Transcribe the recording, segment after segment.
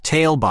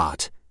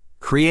Talebot.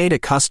 Create a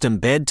custom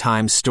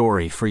bedtime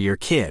story for your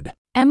kid.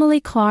 Emily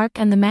Clarke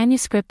and the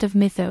Manuscript of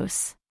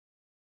Mythos.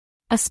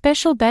 A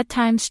special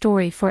bedtime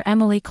story for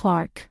Emily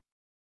Clarke.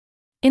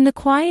 In the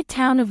quiet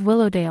town of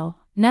Willowdale,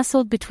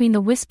 nestled between the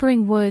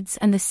whispering woods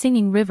and the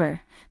singing river,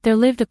 there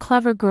lived a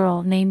clever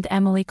girl named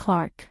Emily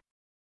Clarke.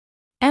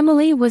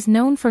 Emily was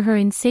known for her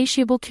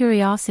insatiable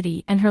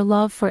curiosity and her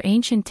love for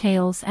ancient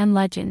tales and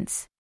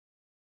legends.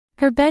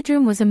 Her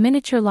bedroom was a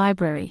miniature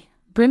library,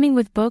 brimming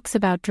with books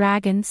about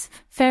dragons,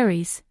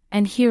 fairies,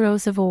 and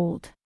heroes of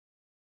old.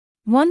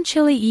 One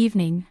chilly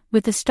evening,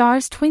 with the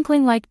stars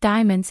twinkling like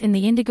diamonds in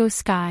the indigo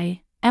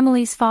sky,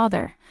 Emily's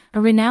father, a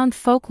renowned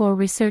folklore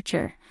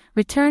researcher,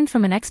 returned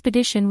from an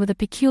expedition with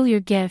a peculiar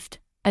gift,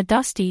 a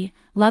dusty,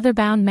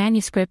 leather-bound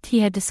manuscript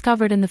he had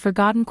discovered in the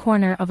forgotten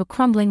corner of a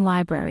crumbling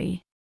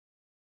library.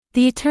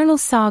 The Eternal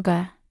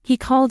Saga, he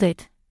called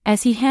it,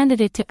 as he handed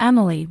it to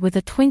Emily with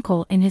a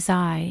twinkle in his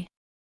eye.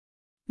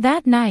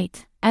 That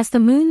night, as the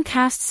moon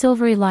cast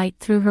silvery light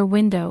through her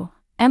window,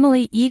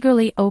 Emily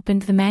eagerly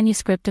opened the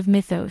Manuscript of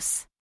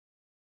Mythos.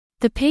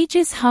 The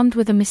pages hummed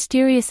with a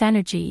mysterious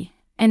energy,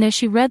 and as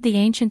she read the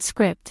ancient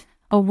script,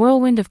 a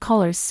whirlwind of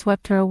colors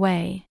swept her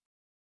away.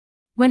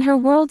 When her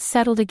world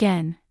settled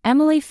again,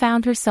 Emily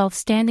found herself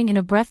standing in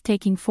a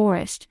breathtaking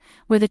forest,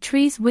 where the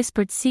trees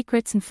whispered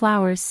secrets and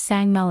flowers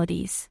sang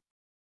melodies.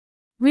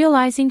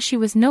 Realizing she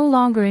was no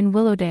longer in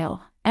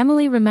Willowdale,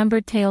 Emily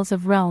remembered tales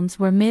of realms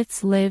where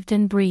myths lived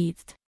and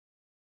breathed.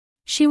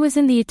 She was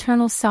in the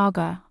Eternal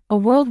Saga, a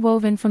world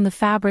woven from the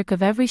fabric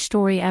of every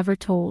story ever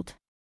told.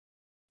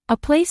 A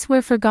place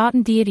where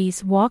forgotten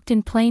deities walked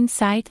in plain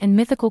sight and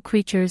mythical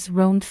creatures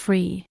roamed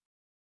free.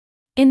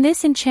 In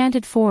this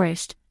enchanted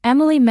forest,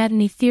 Emily met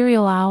an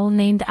ethereal owl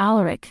named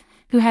Alaric,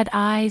 who had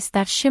eyes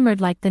that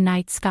shimmered like the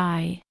night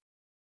sky.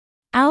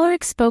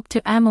 Alaric spoke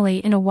to Emily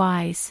in a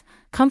wise,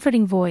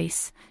 comforting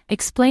voice,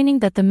 explaining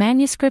that the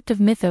Manuscript of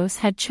Mythos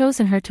had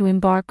chosen her to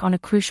embark on a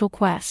crucial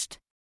quest.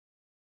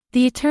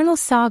 "The Eternal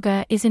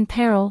Saga is in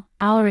peril,"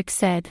 Alaric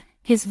said,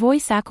 his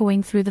voice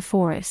echoing through the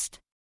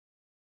forest.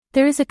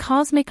 "There is a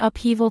cosmic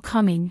upheaval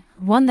coming,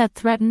 one that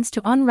threatens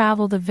to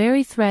unravel the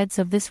very threads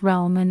of this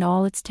realm and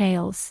all its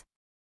tales.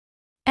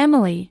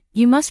 Emily,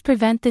 you must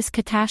prevent this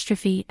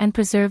catastrophe and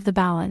preserve the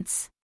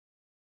balance."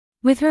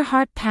 With her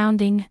heart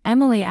pounding,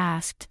 Emily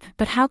asked,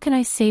 "But how can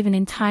I save an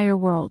entire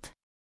world?"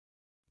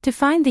 "To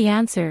find the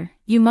answer,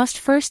 you must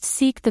first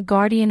seek the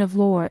guardian of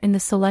lore in the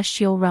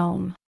celestial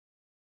realm.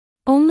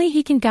 Only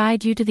he can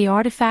guide you to the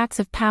artifacts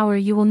of power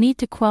you will need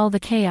to quell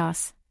the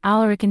chaos,"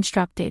 Alaric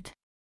instructed.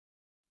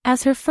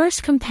 As her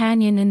first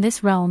companion in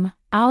this realm,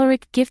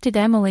 Alaric gifted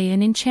Emily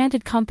an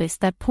enchanted compass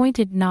that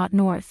pointed not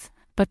north,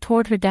 but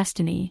toward her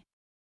destiny.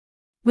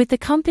 With the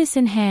compass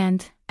in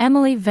hand,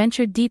 Emily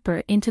ventured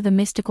deeper into the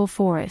mystical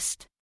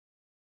forest.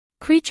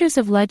 Creatures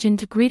of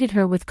legend greeted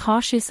her with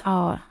cautious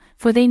awe,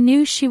 for they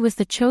knew she was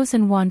the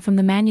chosen one from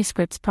the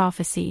manuscript's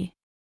prophecy.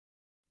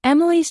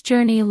 Emily's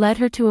journey led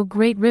her to a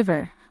great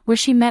river, where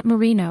she met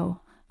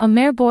Marino, a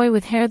mere boy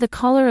with hair the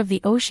color of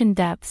the ocean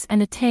depths and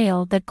a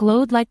tail that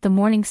glowed like the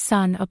morning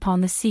sun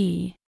upon the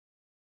sea.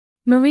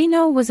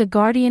 Marino was a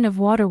guardian of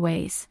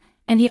waterways,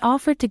 and he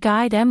offered to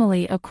guide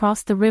Emily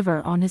across the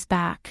river on his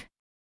back.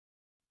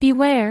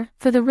 "Beware,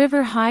 for the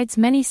river hides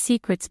many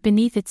secrets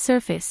beneath its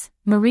surface,"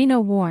 Marino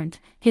warned,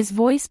 his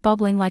voice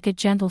bubbling like a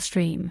gentle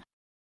stream.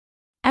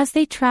 As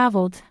they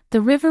traveled, the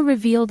river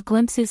revealed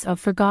glimpses of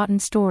forgotten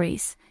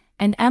stories,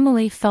 and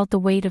Emily felt the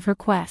weight of her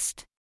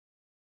quest.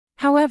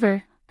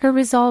 However, her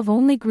resolve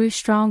only grew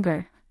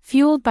stronger,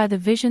 fueled by the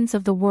visions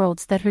of the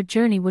worlds that her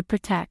journey would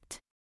protect.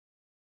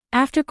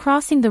 After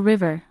crossing the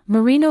river,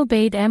 Marino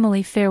bade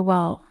Emily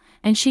farewell,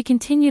 and she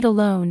continued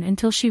alone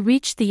until she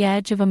reached the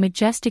edge of a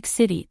majestic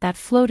city that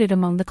floated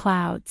among the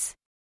clouds.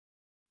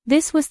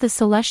 This was the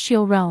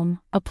celestial realm,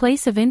 a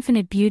place of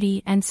infinite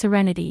beauty and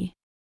serenity.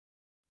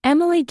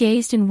 Emily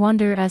gazed in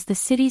wonder as the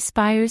city's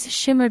spires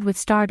shimmered with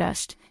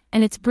stardust,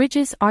 and its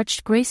bridges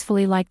arched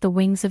gracefully like the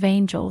wings of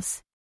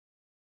angels.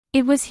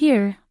 It was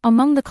here,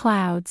 among the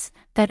clouds,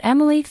 that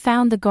Emily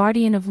found the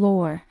guardian of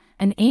lore,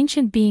 an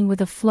ancient being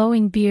with a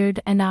flowing beard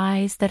and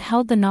eyes that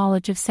held the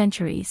knowledge of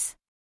centuries.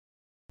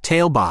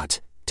 Talebot.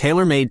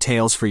 Tailor-made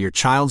tales for your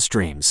child's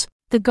dreams.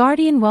 The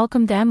guardian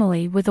welcomed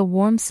Emily with a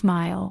warm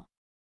smile.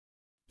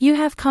 "You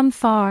have come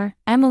far,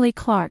 Emily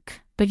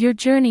Clarke, but your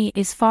journey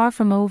is far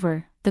from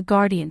over," the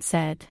guardian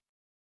said.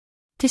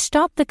 "To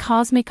stop the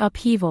cosmic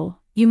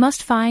upheaval, you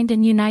must find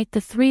and unite the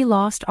three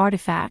lost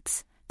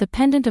artifacts, the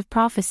Pendant of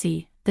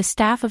Prophecy, the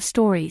Staff of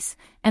Stories,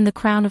 and the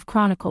Crown of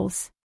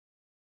Chronicles."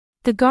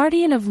 The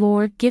guardian of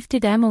lore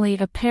gifted Emily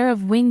a pair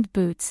of winged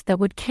boots that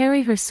would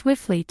carry her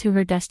swiftly to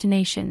her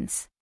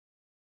destinations.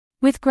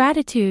 With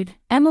gratitude,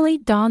 Emily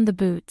donned the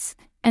boots,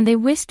 and they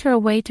whisked her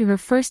away to her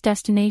first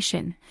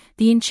destination,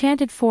 the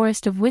enchanted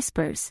Forest of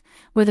Whispers,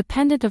 where the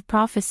Pendant of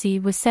Prophecy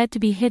was said to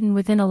be hidden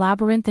within a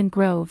labyrinthine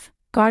grove,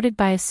 guarded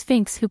by a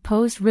sphinx who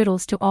posed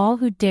riddles to all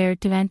who dared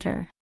to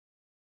enter.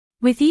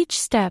 With each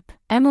step,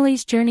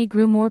 Emily's journey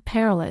grew more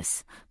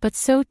perilous, but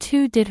so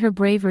too did her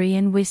bravery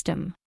and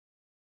wisdom.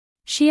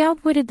 She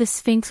outwitted the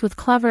Sphinx with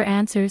clever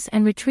answers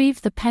and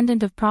retrieved the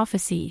Pendant of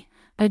Prophecy,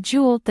 a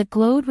jewel that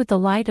glowed with the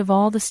light of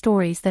all the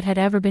stories that had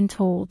ever been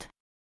told.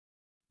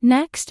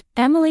 Next,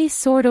 Emily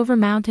soared over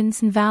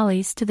mountains and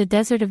valleys to the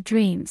Desert of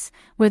Dreams,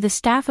 where the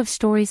Staff of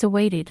Stories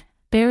awaited,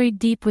 buried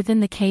deep within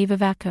the Cave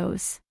of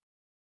Echoes.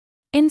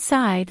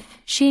 Inside,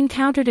 she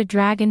encountered a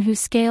dragon whose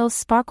scales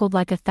sparkled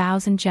like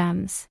 1,000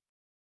 gems.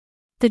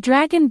 The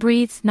dragon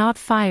breathed not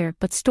fire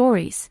but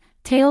stories,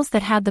 tales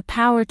that had the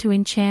power to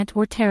enchant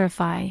or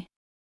terrify.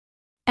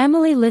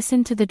 Emily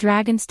listened to the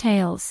dragon's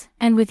tales,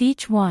 and with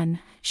each one,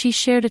 she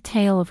shared a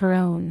tale of her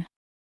own.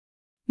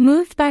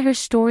 Moved by her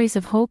stories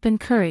of hope and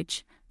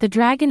courage, the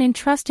dragon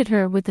entrusted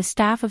her with the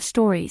Staff of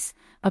Stories,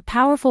 a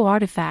powerful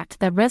artifact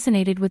that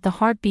resonated with the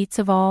heartbeats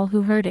of all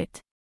who heard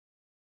it.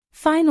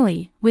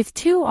 Finally, with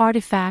 2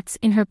 artifacts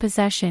in her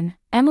possession,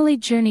 Emily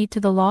journeyed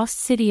to the lost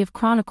city of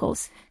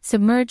Chronicles,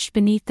 submerged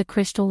beneath the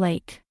crystal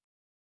lake.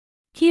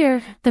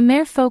 Here, the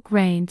merfolk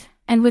reigned,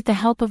 and with the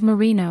help of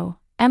Marino,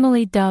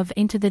 Emily dove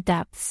into the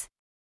depths.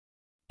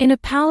 In a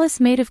palace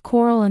made of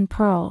coral and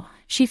pearl,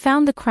 she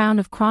found the Crown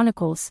of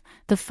Chronicles,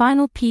 the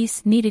final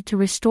piece needed to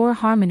restore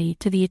harmony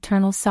to the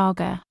eternal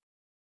saga.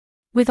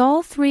 With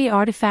all 3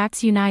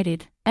 artifacts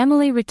united,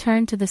 Emily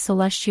returned to the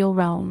celestial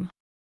realm.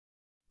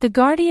 The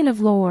guardian of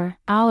lore,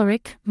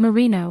 Alaric,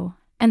 Marino,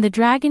 and the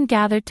dragon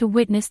gathered to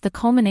witness the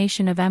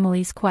culmination of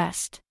Emily's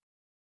quest.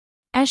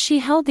 As she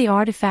held the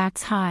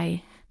artifacts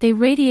high, they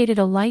radiated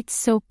a light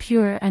so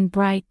pure and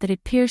bright that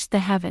it pierced the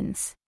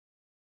heavens.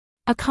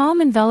 A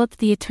calm enveloped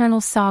the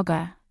eternal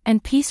saga,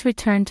 and peace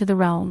returned to the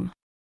realm.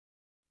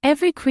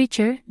 Every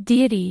creature,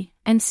 deity,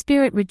 and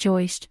spirit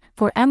rejoiced,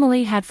 for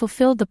Emily had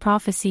fulfilled the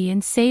prophecy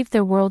and saved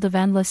their world of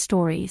endless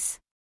stories.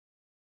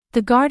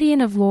 The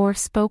guardian of lore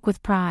spoke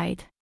with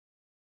pride.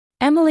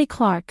 Emily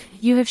Clarke,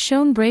 you have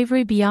shown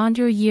bravery beyond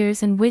your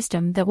years and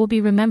wisdom that will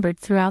be remembered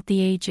throughout the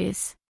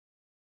ages.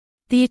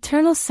 The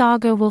eternal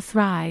saga will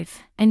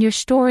thrive, and your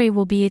story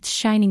will be its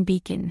shining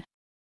beacon.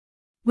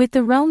 With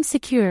the realm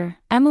secure,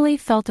 Emily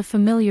felt a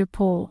familiar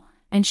pull,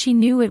 and she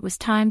knew it was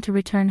time to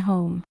return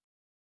home.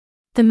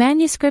 The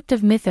manuscript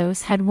of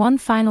Mythos had one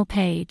final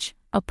page,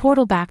 a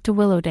portal back to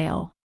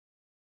Willowdale.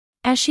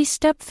 As she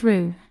stepped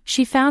through,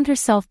 she found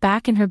herself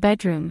back in her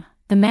bedroom,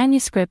 the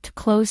manuscript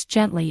closed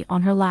gently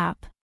on her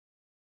lap.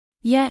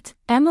 Yet,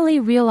 Emily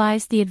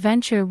realized the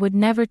adventure would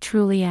never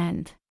truly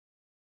end.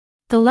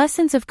 The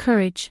lessons of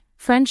courage,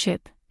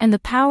 friendship, and the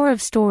power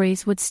of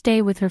stories would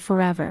stay with her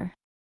forever.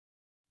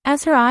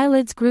 As her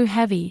eyelids grew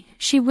heavy,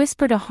 she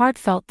whispered a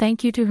heartfelt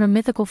thank you to her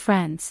mythical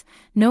friends,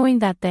 knowing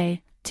that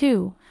they,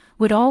 too,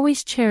 would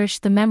always cherish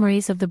the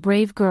memories of the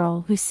brave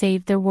girl who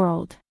saved their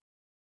world.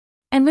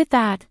 And with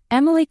that,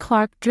 Emily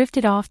Clarke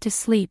drifted off to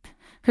sleep,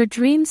 her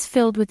dreams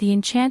filled with the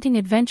enchanting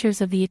adventures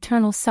of the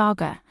eternal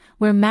saga,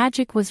 where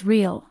magic was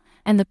real,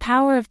 and the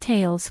power of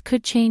tales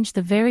could change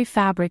the very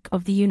fabric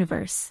of the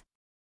universe.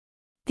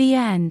 The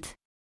end.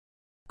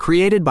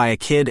 Created by a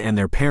kid and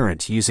their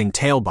parent using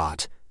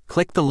Talebot,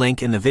 click the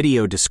link in the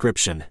video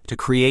description to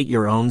create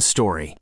your own story.